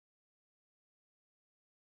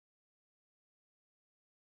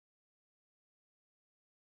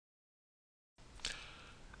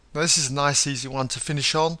Now this is a nice easy one to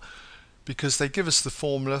finish on because they give us the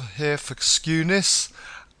formula here for skewness,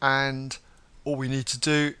 and all we need to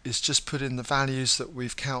do is just put in the values that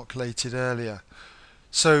we've calculated earlier.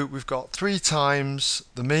 So we've got 3 times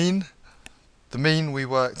the mean. The mean we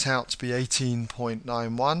worked out to be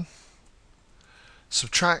 18.91.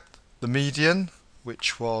 Subtract the median,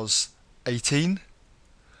 which was 18,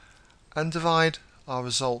 and divide our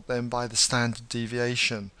result then by the standard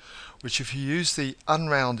deviation, which if you use the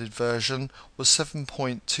unrounded version was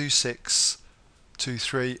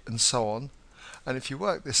 7.2623 and so on. And if you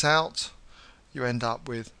work this out, you end up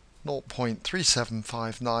with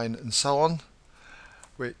 0.3759 and so on,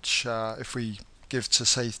 which if we give to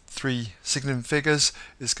say 3 significant figures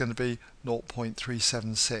is going to be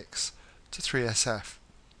 0.376 to 3SF.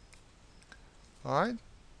 Alright.